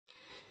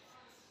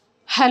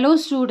Hello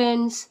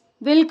students,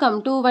 welcome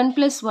to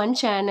 1+1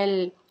 channel.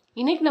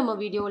 இன்னைக்கு நம்ம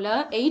வீடியோல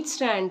 8th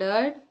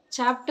standard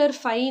chapter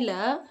 5ல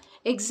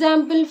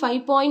example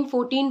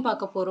 5.14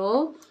 பார்க்க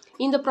போறோம்.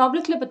 இந்த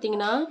ப்ராப்ளத்துல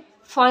பாத்தீங்கன்னா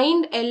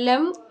find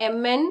LM,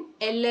 MN,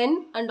 LN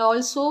and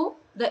also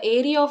the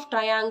area of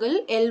triangle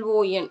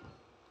LON.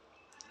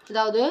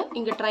 அதாவது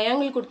இங்க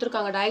ட்ரையாங்கிள்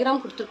கொடுத்திருக்காங்க,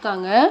 டயகிராம்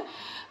கொடுத்திருக்காங்க.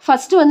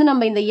 ஃபர்ஸ்ட் வந்து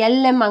நம்ம இந்த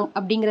LM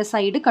அப்படிங்கிற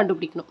சைடு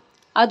கண்டுபிடிக்கணும்.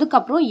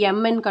 அதுக்கப்புறம்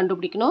MN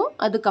கண்டுபிடிக்கணும்,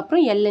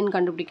 அதுக்கப்புறம் LN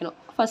கண்டுபிடிக்கணும்.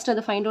 ஃபர்ஸ்ட்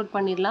அதை ஃபைண்ட் அவுட்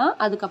பண்ணிடலாம்,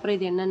 அதுக்கப்புறம்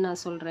இது என்னன்னு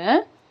நான் சொல்கிறேன்.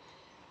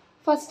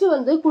 ஃபர்ஸ்ட்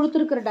வந்து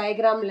கொடுத்துருக்கிற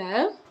டயக்ராமில்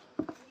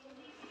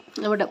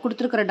நம்ம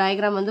கொடுத்துருக்கிற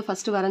டயக்ராம் வந்து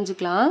ஃபர்ஸ்ட்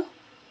வரைஞ்சிக்கலாம்.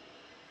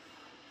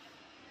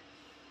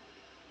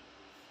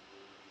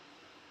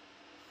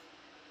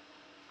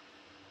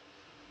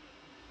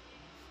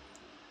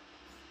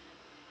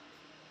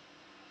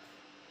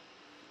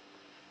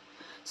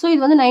 ஸோ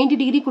இது வந்து 90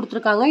 டிகிரி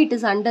கொடுத்துருக்காங்க. It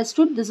is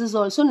understood this is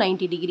also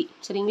 90 degree.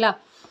 சரிங்களா?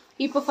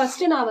 இப்போ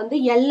ஃபஸ்ட்டு நான் வந்து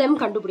LM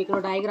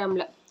கண்டுபிடிக்கணும்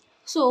டயக்ராமில்.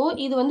 ஸோ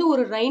இது வந்து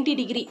ஒரு 90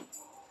 டிகிரி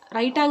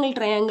ரைட் ஆங்கிள்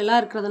ட்ரையாங்கிளாக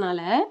இருக்கிறதுனால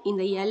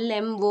இந்த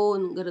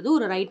LMOங்கிறது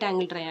ஒரு right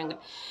angle triangle.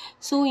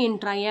 So in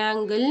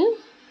triangle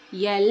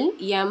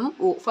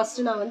LMO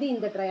first நான் வந்து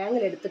இந்த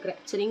ட்ரையாங்கிள்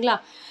எடுத்துக்கிறேன். சரிங்களா?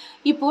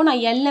 இப்போது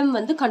நான் LM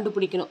வந்து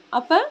கண்டுபிடிக்கணும்.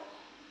 அப்போ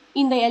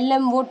இந்த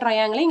LMO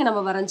ட்ரையாங்கிளை இங்கே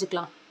நம்ம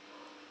வரைஞ்சிக்கலாம்.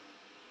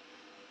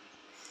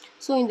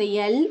 ஸோ இந்த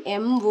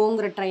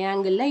LMOங்கிற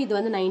ட்ரையாங்கிளில் இது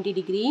வந்து 90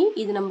 டிகிரி,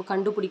 இது நம்ம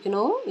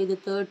கண்டுபிடிக்கணும். இது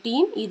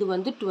 13, இது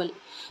வந்து 12.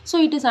 ஸோ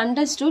இட் இஸ்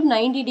அண்டர்ஸ்டுட்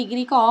 90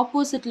 டிகிரிக்கு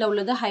ஆப்போசிட்டில்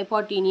உள்ளது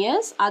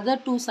hypotenuse,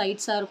 other two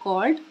sides are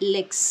called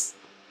Lex.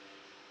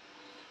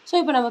 So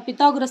இப்போ நம்ம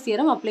பித்தாகரஸ்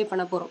தியரம் அப்ளை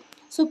பண்ண போகிறோம்.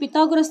 ஸோ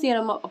பித்தாகரஸ்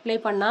தியரம் அப்ளை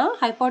பண்ணால்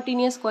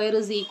hypotenuse square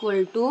is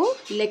equal to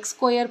leg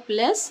square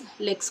plus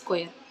leg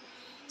square.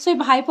 So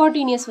இப்போ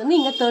ஹைபாட்டினியஸ் வந்து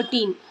இங்கே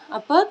 13,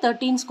 அப்போ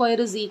 13 ஸ்கொயர்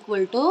இஸ்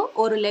ஈக்குவல் டு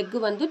ஒரு லெக்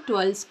வந்து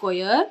 12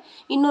 ஸ்கொயர்,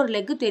 இன்னொரு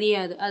லெக்கு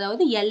தெரியாது,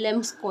 அதாவது LM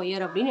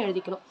ஸ்கொயர் அப்படின்னு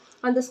எழுதிக்கணும்.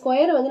 அந்த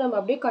ஸ்கொயரை வந்து நம்ம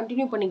அப்படியே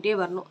கண்டினியூ பண்ணிக்கிட்டே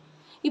வரணும்.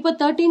 இப்போ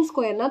 13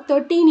 ஸ்கொயர்னா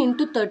 13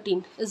 into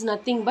 13 is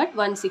nothing but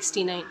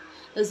 169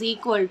 is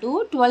equal to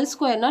 12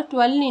 ஸ்கொயர்னா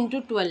 12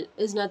 into 12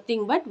 is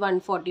nothing but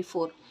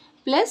 144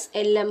 plus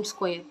LM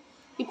square.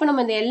 இப்போ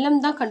நம்ம இந்த LM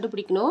தான்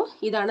கண்டுபிடிக்கணும்.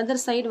 இது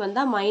அனதர் சைடு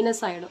வந்தால்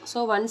மைனஸ் ஆகிடும். So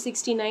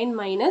 169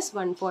 minus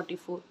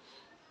 144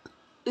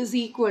 is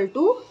equal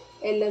to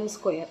LM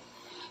square.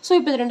 So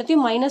இப்போ இது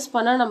ரெண்டுத்தையும் மைனஸ்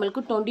பண்ணால்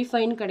நம்மளுக்கு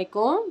 25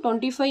 கிடைக்கும்.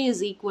 25 is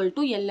equal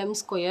to LM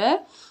square.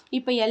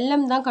 இப்போ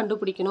LM தான்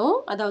கண்டுபிடிக்கணும்.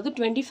 அதாவது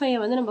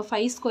 25 வந்து நம்ம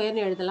 5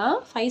 ஸ்கொயர்னு எழுதலாம்.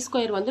 5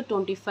 ஸ்கொயர் வந்து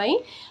 25.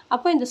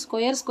 அப்போ இந்த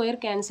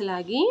ஸ்கொயர் கேன்சல்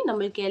ஆகி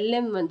நம்மளுக்கு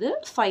LM வந்து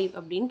 5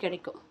 அப்படின்னு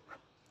கிடைக்கும்.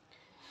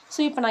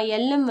 ஸோ இப்போ நான்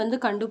LM வந்து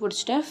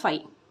கண்டுபிடிச்சிட்டேன்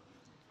 5.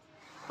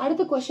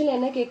 அடுத்த கொஸ்டின்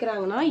என்ன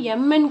கேட்குறாங்கன்னா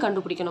MN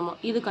கண்டுபிடிக்கணுமா,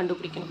 இது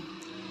கண்டுபிடிக்கணும்.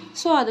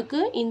 ஸோ அதுக்கு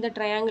இந்த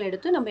ட்ரையாங்கிள்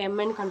எடுத்து நம்ம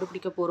MN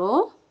கண்டுபிடிக்க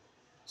போகிறோம்.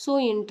 So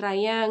in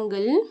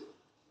triangle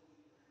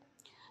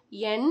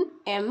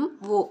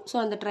NMO, so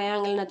அந்த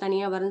ட்ரையாங்கிள் நான்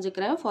தனியாக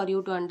வரைஞ்சிக்கிறேன் ஃபார்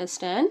யூ டு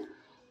அண்டர்ஸ்டாண்ட்.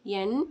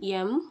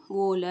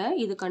 NMOவில்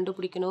இது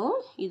கண்டுபிடிக்கணும்.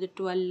 இது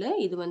 12,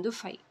 இது வந்து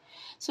 5.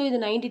 ஸோ இது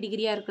 90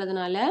 டிகிரியாக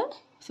இருக்கிறதுனால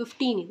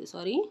 15 இது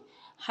sorry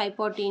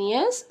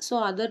hypotenuse. So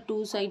other two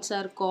sides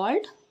are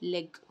called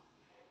leg.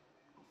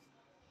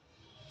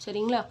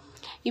 சரிங்களா?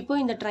 இப்போ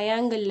இந்த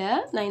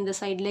ட்ரையாங்கிளில் நான் இந்த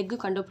சைடு லெக்கு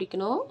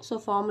கண்டுபிடிக்கணும். ஸோ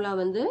ஃபார்முலா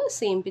வந்து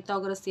same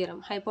Pythagoras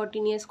theorem.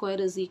 Hypotenuse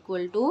square is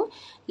equal to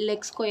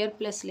leg square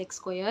plus leg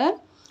square.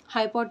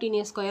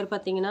 Hypotenuse square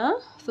பார்த்தீங்கன்னா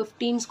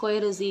 15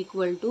 square is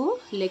equal to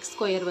leg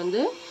square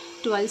வந்து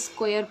 12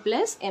 square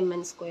plus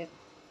MN square.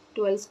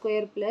 12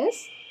 square plus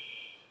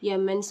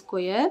MN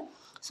square.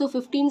 So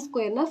 15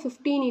 ஸ்கொயர்னா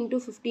 15 into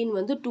 15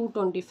 வந்து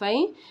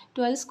 225.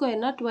 12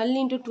 ஸ்கொயர்னா 12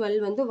 into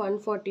 12 வந்து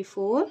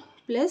 144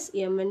 plus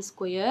MN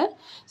square.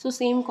 So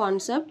same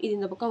concept, இது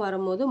இந்த பக்கம்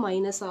வரும்போது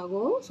minus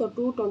ஆகும். So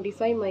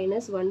 225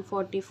 minus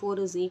 144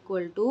 is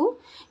equal to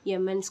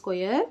MN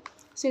square.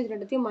 So இது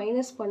ரெண்டுத்தையும்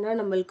மைனஸ் பண்ணால்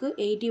நம்மளுக்கு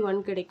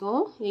 81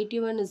 கிடைக்கும்.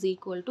 81 is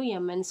equal to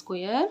MN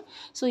square.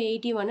 So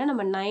 81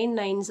 நம்ம 9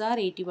 9s are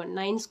 81,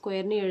 9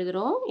 ஸ்கொயர்னு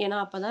எழுதுகிறோம். ஏன்னா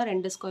அப்போ தான்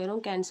ரெண்டு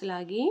ஸ்கொயரும் கேன்சல்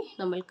ஆகி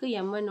நம்மளுக்கு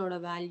MNோட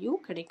வேல்யூ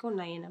கிடைக்கும்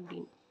 9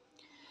 அப்படின்னு.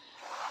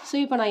 ஸோ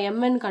இப்போ நான்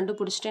MN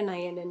கண்டுபிடிச்சிட்டேன்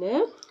 9ன்னு.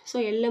 ஸோ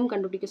LM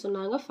கண்டுபிடிக்க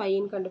சொன்னாங்க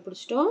 5ன்னு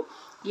கண்டுபிடிச்சிட்டோம்.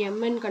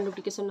 MN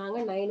கண்டுபிடிக்க சொன்னாங்க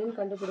 9ன்னு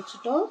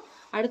கண்டுபிடிச்சிட்டோம்.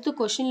 அடுத்து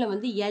கொஷினில்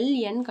வந்து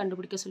LN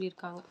கண்டுபிடிக்க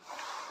சொல்லியிருக்காங்க.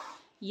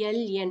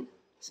 LN.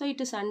 So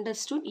it is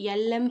understood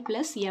LM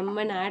plus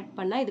MN add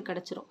பண்ணால் இது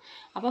கிடச்சிரும்.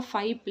 அப்போ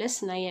 5 +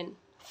 9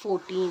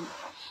 14.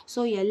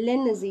 So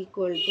LN is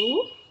equal to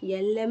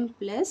LM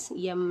plus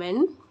MN.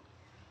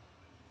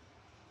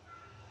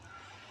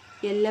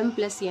 LM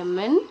plus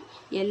MN.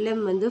 LM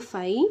வந்து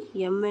 5,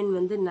 MN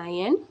வந்து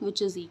 9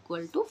 which is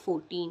equal to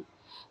 14.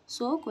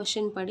 So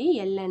question படி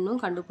LNனும்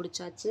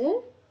கண்டுபிடிச்சாச்சு.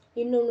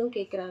 இன்னொன்னும்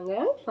கேட்குறாங்க,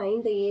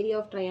 find the area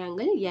of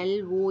triangle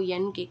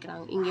LON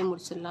கேட்குறாங்க. இங்கே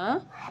முடிச்சிடலாம்.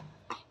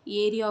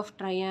 Area of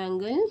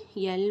triangle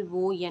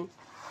LON.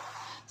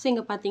 So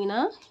இங்கே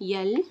பார்த்தீங்கன்னா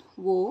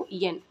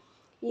LON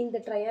இந்த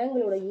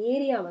ட்ரையாங்கிளோட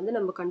ஏரியா வந்து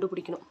நம்ம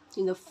கண்டுபிடிக்கணும்.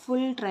 இந்த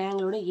full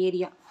ட்ரையாங்கிளோட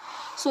area.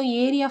 So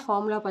area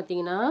formula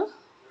பார்த்தீங்கன்னா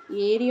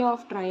area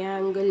of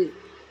triangle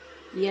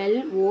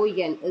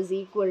LON is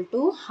equal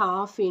to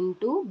half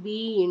into B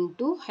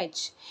into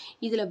H.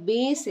 இதில்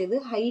பேஸ் எது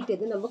ஹைட்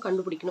எது நம்ம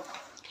கண்டுபிடிக்கணும்.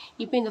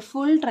 இப்போ இந்த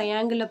ஃபுல்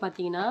ட்ரையாங்கிளில்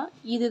பார்த்தீங்கன்னா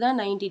இதுதான்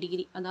 90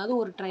 டிகிரி. அதாவது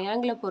ஒரு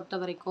ட்ரையாங்கிளை பொறுத்த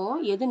வரைக்கும்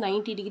எது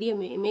 90 டிகிரியை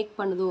மேக்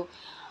பண்ணுதோ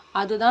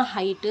அதுதான்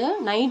ஹைட்டு,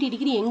 90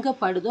 டிகிரி எங்கே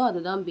படுதோ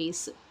அதுதான்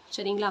பேஸு.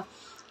 சரிங்களா?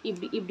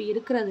 இப்படி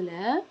இருக்கிறதுல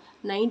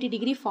 90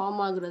 டிகிரி ஃபார்ம்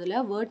ஆகுறதுல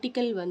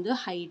வெர்டிக்கல் வந்து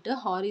ஹைட்டு,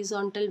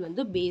 ஹாரிசான்டல்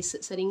வந்து பேஸு.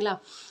 சரிங்களா?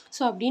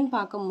 ஸோ அப்படின்னு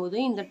பார்க்கும்போது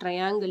இந்த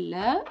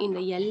ட்ரையாங்கிளில் இந்த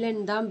LN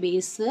தான்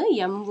பேஸு,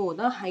 MO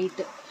தான்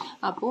ஹைட்டு.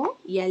 அப்போது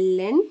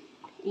LN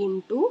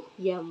இன்ட்டு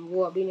MO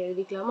அப்படின்னு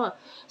எழுதிக்கலாமா?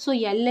 ஸோ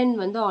LN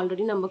வந்து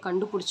ஆல்ரெடி நம்ம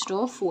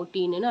கண்டுபிடிச்சிட்டோம்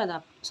 14ன்னு, அதை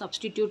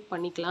சப்ஸ்டிடியூட்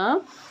பண்ணிக்கலாம்.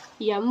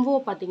 MO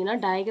பார்த்தீங்கன்னா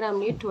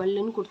டயக்ராம்லேயே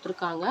 12ன்னு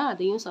கொடுத்துருக்காங்க,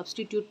 அதையும்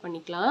சப்ஸ்டிடியூட்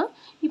பண்ணிக்கலாம்.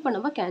 இப்போ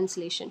நம்ம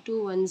cancellation 2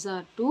 1s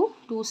are 2,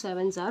 2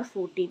 7s are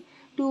 14.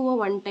 2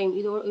 one time,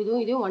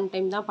 இதுவும் ஒன்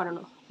டைம் தான்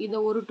பண்ணணும். இதை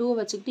ஒரு 2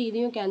 வச்சுக்கிட்டு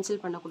இதையும்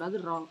கேன்சல் பண்ணக்கூடாது,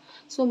 ராங்.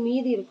 ஸோ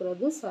மீதி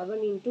இருக்கிறது 7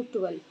 into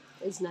 12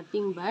 is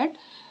nothing but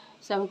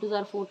 7 2s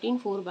are 14,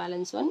 4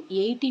 balance 1,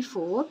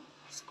 84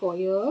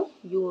 square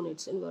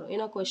யூனிட்ஸ்ன்னு வரும்.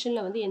 ஏன்னா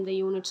கொஷனில் வந்து எந்த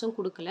யூனிட்ஸும்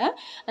கொடுக்கல,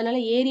 அதனால்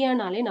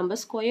ஏரியானாலே நம்ம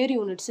ஸ்கொயர்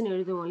யூனிட்ஸ்ன்னு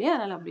எழுதுவோம் இல்லையா,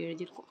 அதனால் அப்படி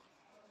எழுதியிருக்கோம்.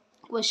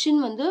 கொஷின்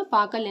வந்து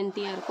பார்க்க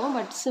லென்த்தியாக இருக்கும்,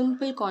 பட்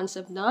சிம்பிள்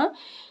கான்செப்ட் தான்.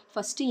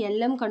 ஃபஸ்ட்டு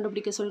LM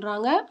கண்டுபிடிக்க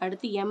சொல்கிறாங்க,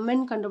 அடுத்து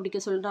MN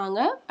கண்டுபிடிக்க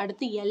சொல்கிறாங்க,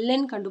 அடுத்து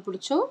LN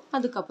கண்டுபிடிச்சோம்,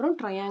 அதுக்கப்புறம்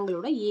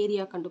ட்ரையாங்கிளோட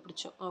ஏரியா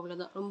கண்டுபிடிச்சோம்.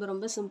 அவ்வளோதான். ரொம்ப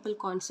ரொம்ப சிம்பிள்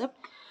கான்செப்ட்.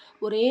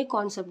 ஒரே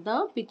கான்செப்ட்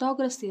தான்.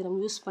 பித்தாகரஸ் தியரம்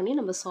யூஸ் பண்ணி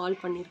நம்ம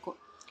சால்வ் பண்ணியிருக்கோம்.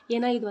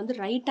 ஏன்னா இது வந்து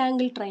ரைட்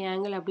ஆங்கிள்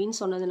ட்ரையாங்கிள் அப்படின்னு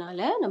சொன்னதுனால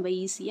நம்ம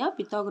ஈஸியாக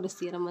பித்தாகரஸ்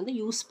தியரம் வந்து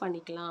யூஸ்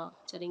பண்ணிக்கலாம்.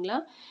 சரிங்களா?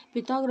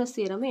 பித்தாகரஸ்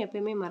தியரம்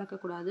எப்பயுமே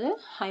மறக்கக்கூடாது.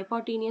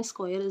 ஹைபாட்டீனியஸ்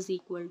square is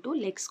equal to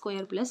leg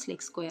square plus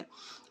leg square.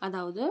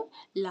 அதாவது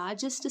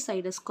லார்ஜஸ்ட்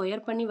சைடை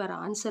ஸ்கொயர் பண்ணி வர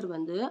ஆன்சர்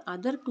வந்து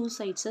அதர் 2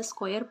 சைட்ஸை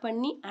ஸ்கொயர்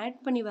பண்ணி ஆட்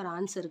பண்ணி வர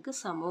ஆன்சருக்கு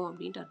சமம்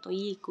அப்படின்ட்டு அர்த்தம்,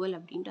 ஈக்குவல்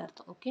அப்படின்ட்டு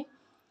அர்த்தம். ஓகே,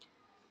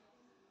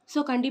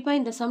 ஸோ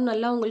கண்டிப்பாக இந்த சம்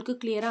நல்லா உங்களுக்கு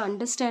கிளியராக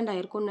அண்டர்ஸ்டாண்ட்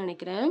ஆயிருக்கும்னு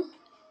நினைக்கிறேன்.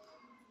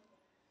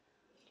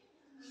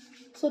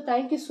 So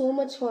thank you so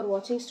much for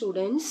watching,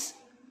 students.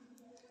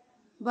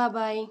 Bye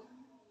bye.